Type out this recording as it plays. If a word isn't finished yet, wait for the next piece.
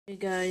Hey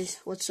guys,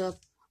 what's up?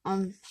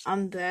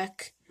 I'm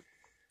back.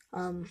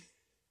 Um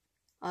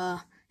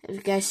if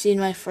you guys seen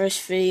my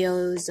first video,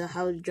 it was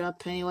how to draw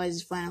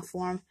Pennywise's final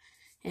form,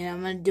 and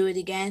I'm gonna do it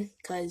again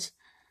because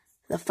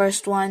the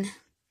first one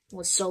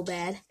was so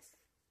bad,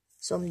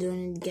 so I'm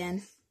doing it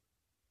again.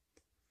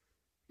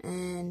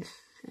 And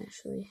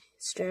actually,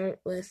 start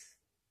with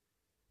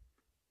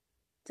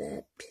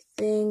that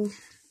thing.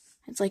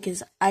 It's like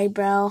his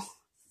eyebrow,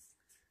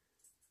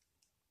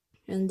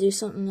 and do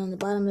something on the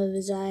bottom of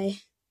his eye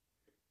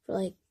for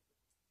like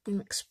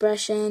an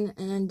expression,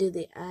 and then do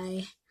the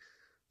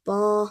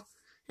eyeball,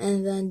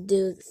 and then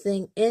do the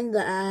thing in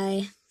the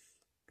eye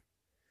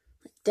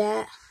like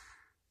that,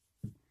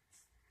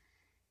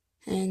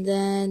 and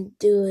then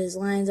do his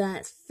lines on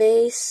its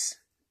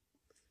face,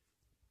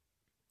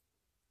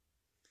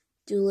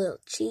 do a little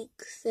cheek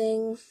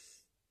thing,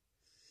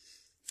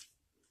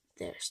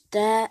 there's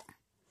that,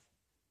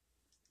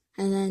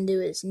 and then do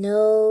his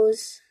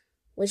nose,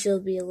 which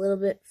will be a little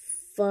bit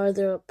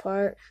farther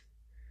apart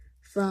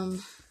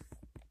from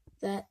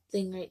that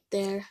thing right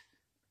there.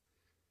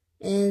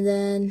 And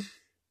then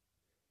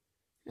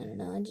I don't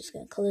know, I'm just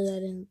gonna color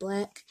that in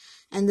black,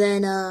 and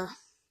then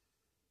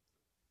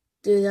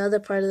do the other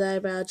part of the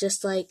eyebrow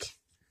just like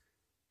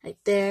right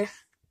there,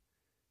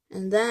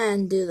 and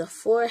then do the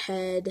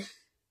forehead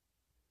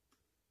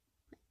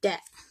like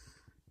that,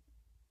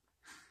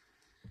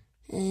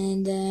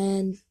 and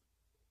then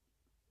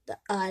the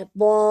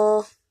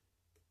eyeball.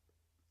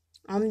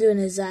 I'm doing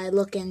his eye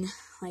looking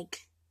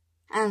like,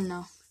 I don't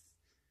know,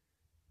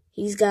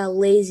 he's got a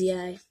lazy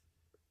eye,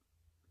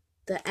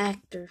 the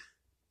actor,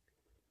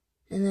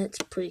 and that's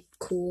pretty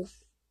cool.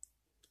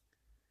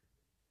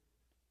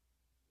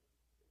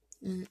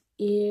 And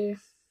ear,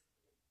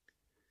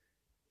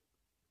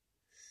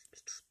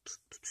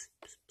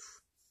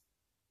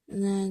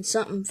 and then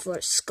something for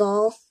a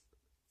skull,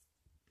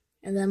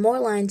 and then more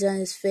lines on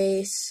his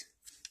face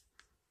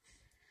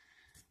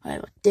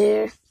right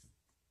there,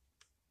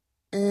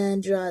 and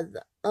then draw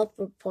the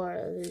upper part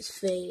of his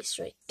face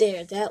right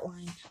there, that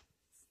line,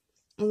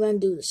 and then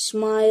do the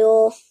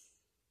smile.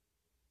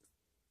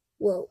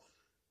 Whoa.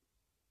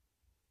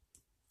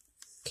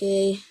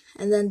 Okay,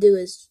 and then do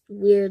his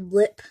weird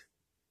lip,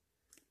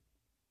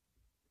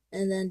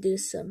 and then do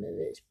some of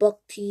his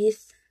buck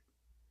teeth,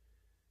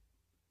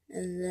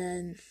 and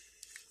then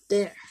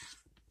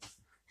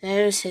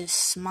there's his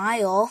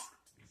smile,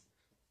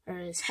 or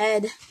his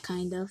head,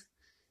 kind of,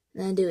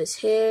 and then do his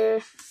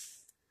hair,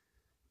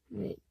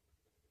 right,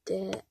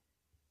 that,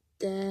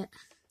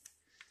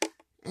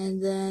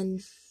 and then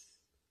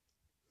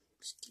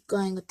just keep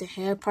going with the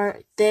hair part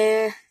right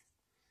there,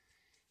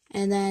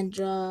 and then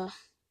draw,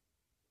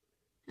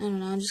 I don't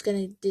know, I'm just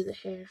gonna do the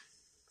hair,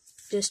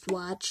 just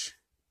watch.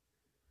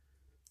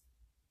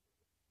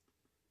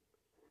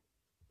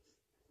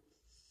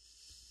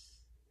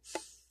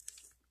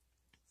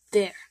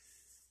 There.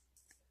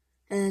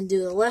 And then do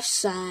the left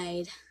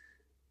side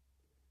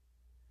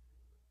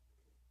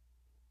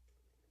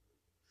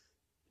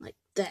like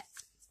that.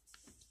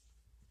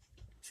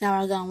 Now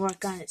we're going to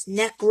work on his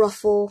neck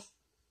ruffle.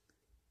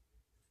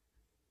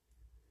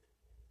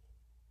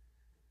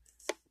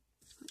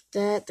 Like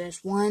that.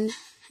 There's one.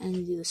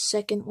 And do the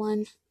second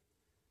one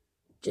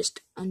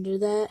just under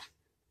that.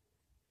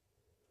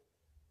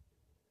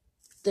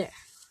 There.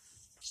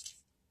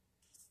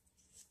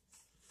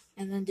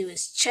 And then do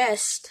his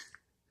chest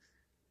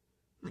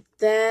like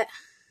that.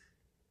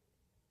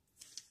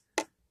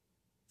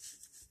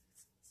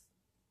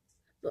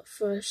 But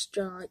first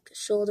draw like the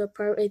shoulder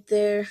part right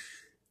there.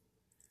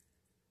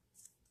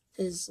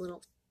 His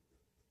little,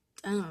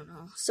 I don't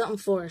know, something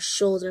for his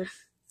shoulder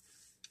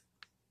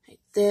right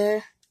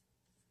there.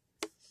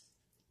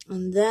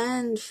 And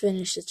then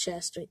finish the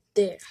chest right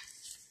there.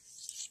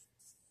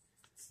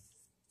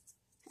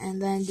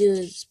 And then do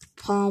his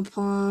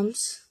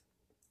pom-poms.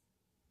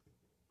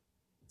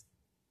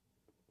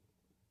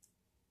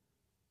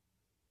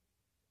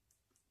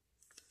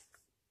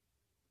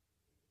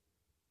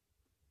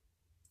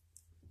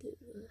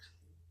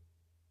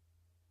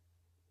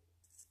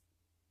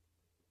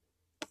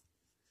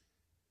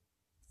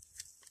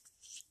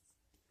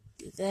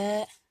 Do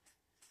that.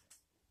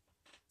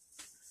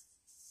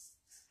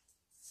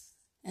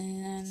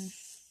 And,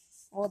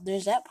 well,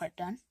 there's that part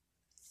done.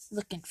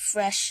 Looking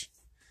fresh.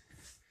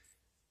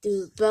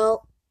 Do the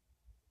belt.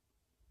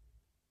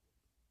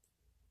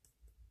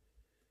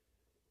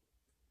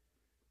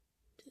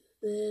 Do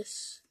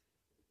this.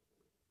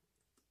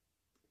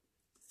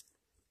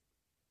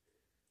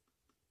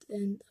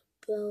 Then the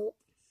belt.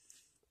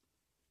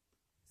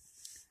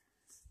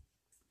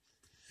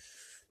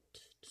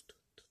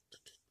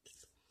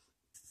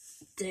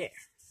 There.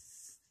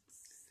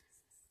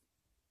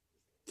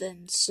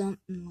 Then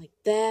something like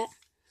that.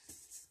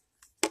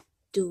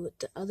 Do with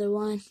the other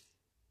one.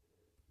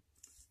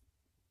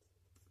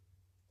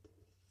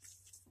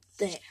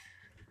 There.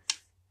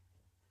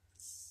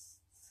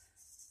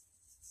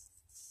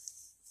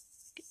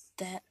 Get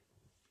that.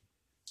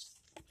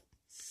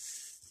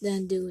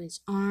 Then do his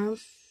arm.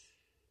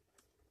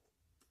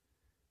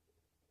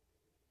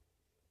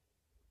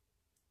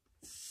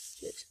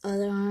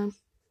 other arm.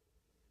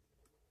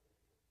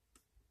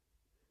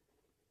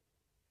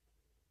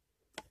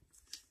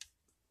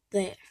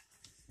 There.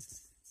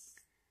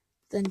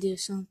 Then do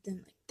something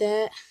like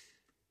that.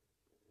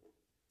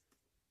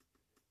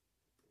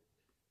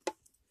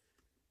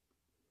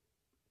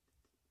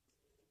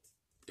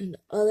 And the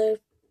other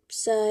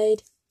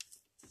side.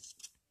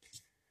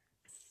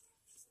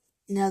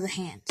 Now the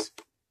hands.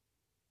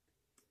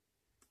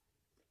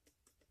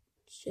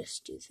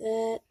 Just do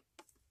that.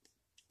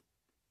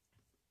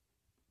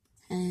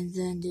 And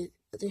then do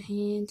the other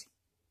hand.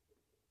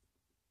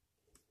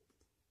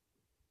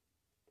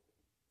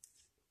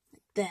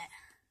 Like that.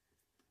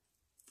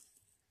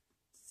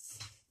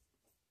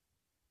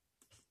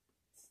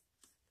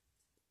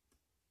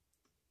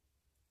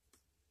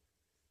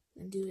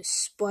 Then do a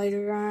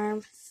spider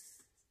arm.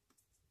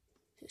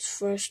 His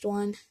first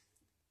one.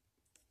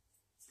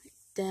 Like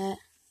that.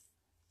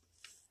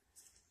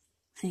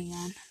 Hang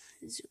on.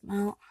 Zoom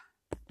out.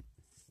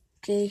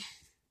 Okay.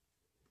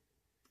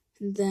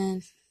 And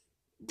then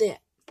there.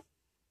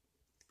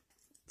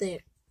 There.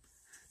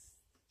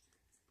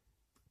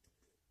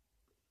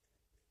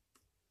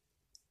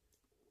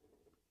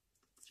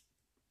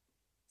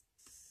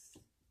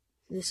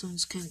 This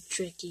one's kind of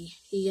tricky.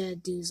 You gotta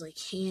do is like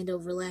hand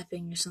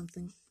overlapping or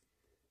something.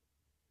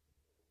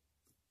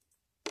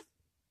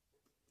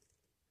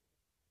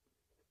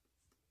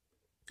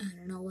 I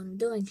don't know what I'm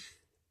doing.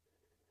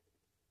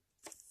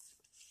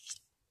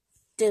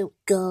 There we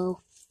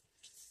go.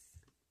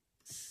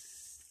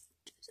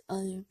 The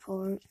other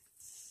part.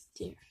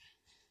 There.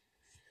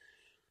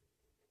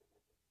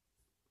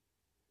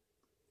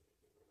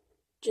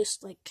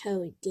 Just like how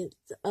we did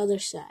the other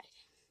side.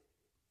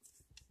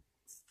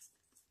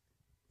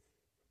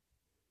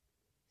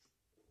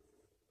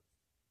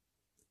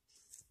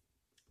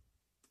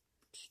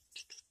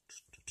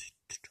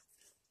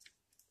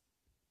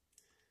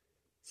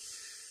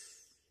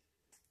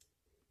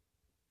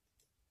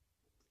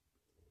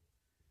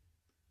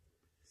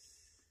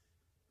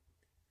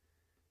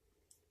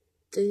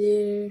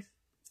 There.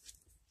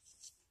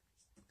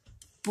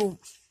 Boom.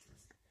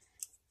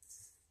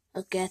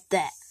 Look at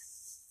that.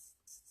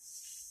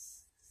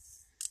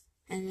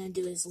 And then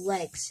do his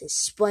legs, his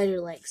spider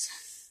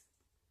legs.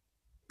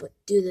 But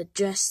do the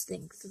dress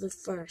thing for the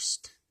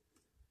first.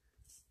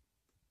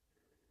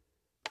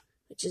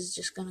 Which is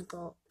just gonna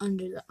go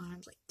under the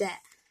arms like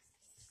that.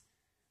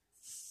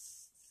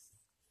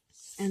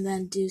 And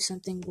then do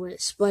something where the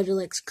spider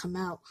legs come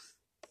out.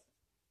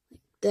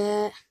 Like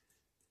that.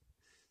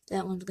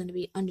 That one's gonna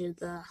be under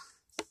the,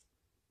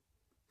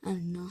 I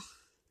don't know.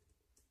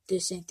 Do the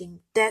same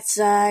thing that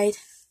side.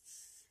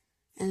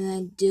 And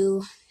then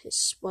do his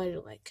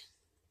spider leg.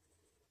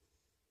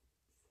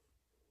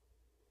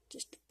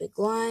 Just a big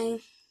line.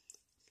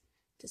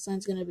 This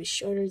line's gonna be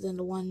shorter than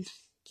the one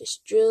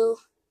just drew.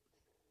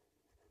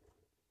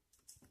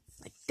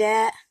 Like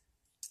that.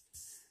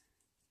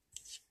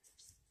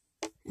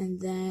 And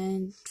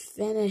then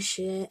finish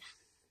it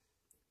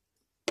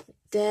like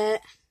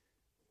that.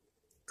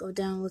 Go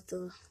down with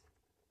the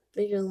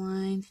bigger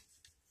line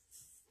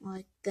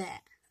like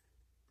that.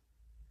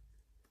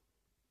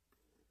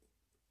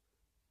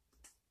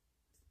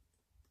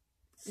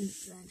 And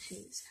then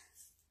his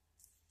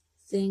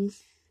thing,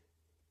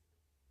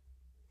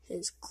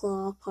 his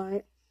claw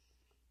part,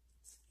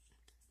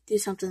 do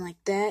something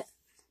like that,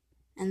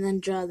 and then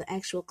draw the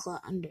actual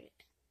claw under it.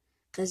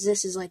 Because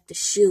this is like the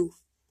shoe,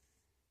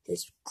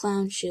 his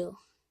clown shoe.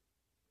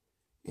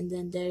 And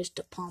then there's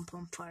the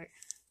pom-pom part.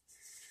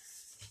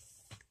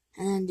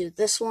 And then do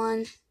this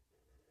one.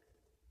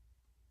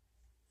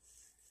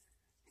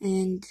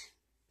 And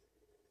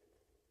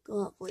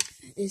go up like,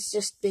 it's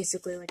just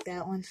basically like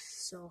that one.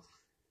 So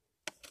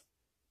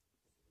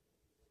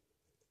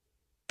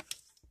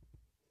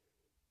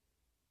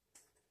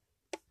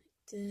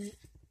like that.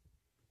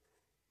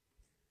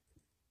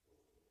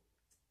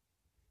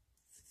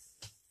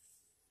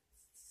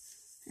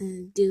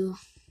 And do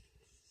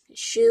a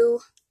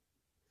shoe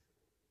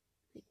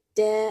like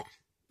that,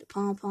 the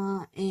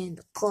pom-pom, and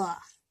the claw.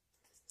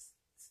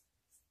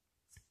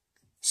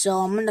 So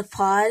I'm gonna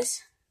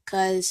pause,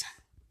 cause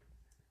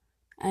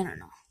I don't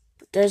know.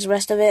 But there's the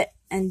rest of it,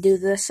 and do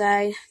this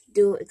side,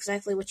 do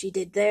exactly what you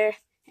did there,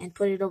 and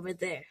put it over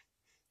there.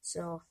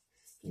 So,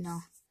 you know,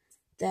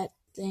 that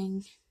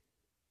thing.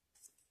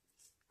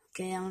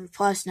 Okay, I'm gonna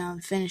pause now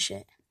and finish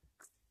it.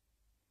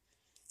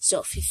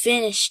 So if you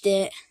finished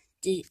it,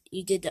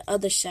 you did the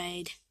other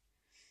side,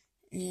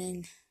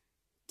 and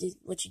did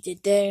what you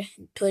did there,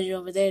 and put it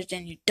over there,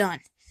 then you're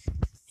done.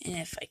 And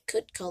if I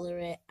could color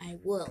it, I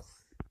will.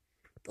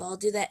 But I'll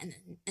do that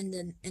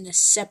in a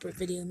separate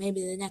video,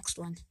 maybe the next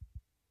one.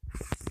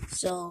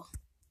 So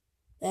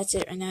that's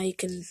it. Right now you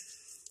can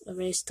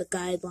erase the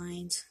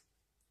guidelines,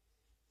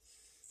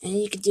 and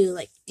you can do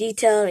like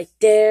detail right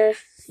there.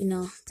 You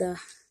know,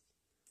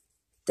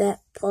 that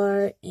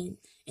part, and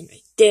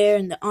right there,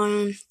 and the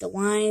arm, the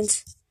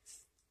lines,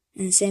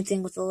 and the same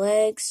thing with the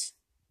legs.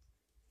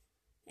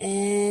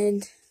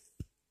 And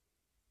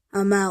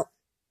I'm out.